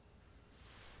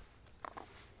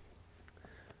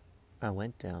I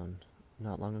went down,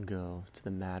 not long ago, to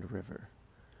the Mad River.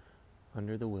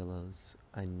 Under the willows,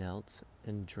 I knelt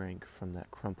and drank from that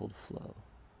crumpled flow.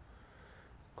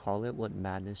 Call it what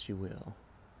madness you will.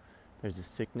 There's a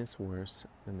sickness worse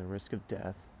than the risk of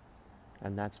death,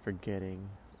 and that's forgetting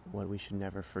what we should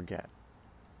never forget.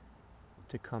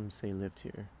 Tecumseh lived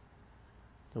here.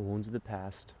 The wounds of the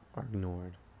past are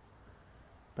ignored,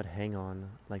 but hang on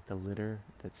like the litter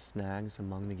that snags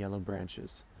among the yellow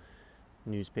branches,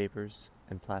 newspapers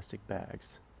and plastic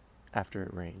bags, after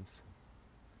it rains.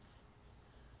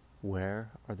 Where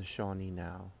are the Shawnee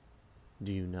now?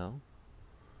 Do you know?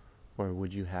 Or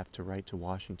would you have to write to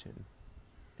Washington?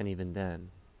 And even then,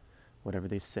 whatever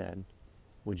they said,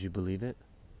 would you believe it?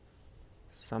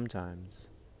 Sometimes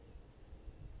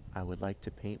I would like to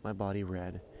paint my body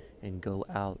red and go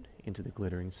out into the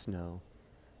glittering snow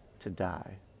to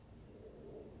die.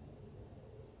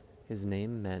 His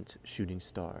name meant shooting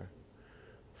star.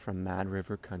 From Mad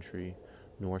River country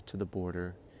north to the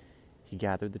border, he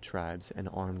gathered the tribes and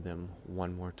armed them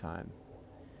one more time.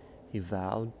 He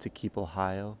vowed to keep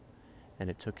Ohio, and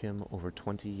it took him over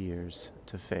 20 years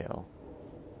to fail.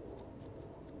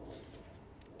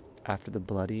 After the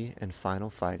bloody and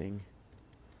final fighting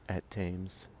at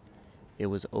Thames, it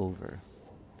was over,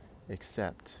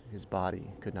 except his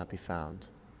body could not be found.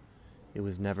 It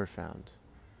was never found,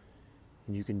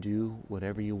 and you can do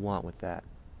whatever you want with that.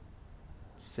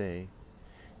 Say,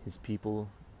 his people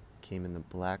came in the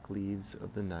black leaves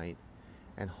of the night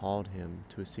and hauled him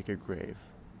to a secret grave,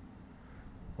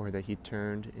 or that he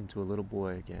turned into a little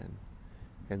boy again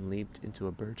and leaped into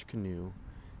a birch canoe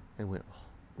and went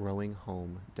rowing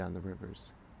home down the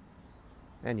rivers.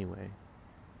 Anyway,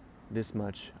 this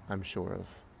much I'm sure of.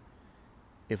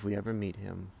 If we ever meet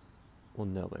him, we'll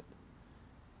know it.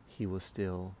 He will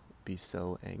still be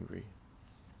so angry.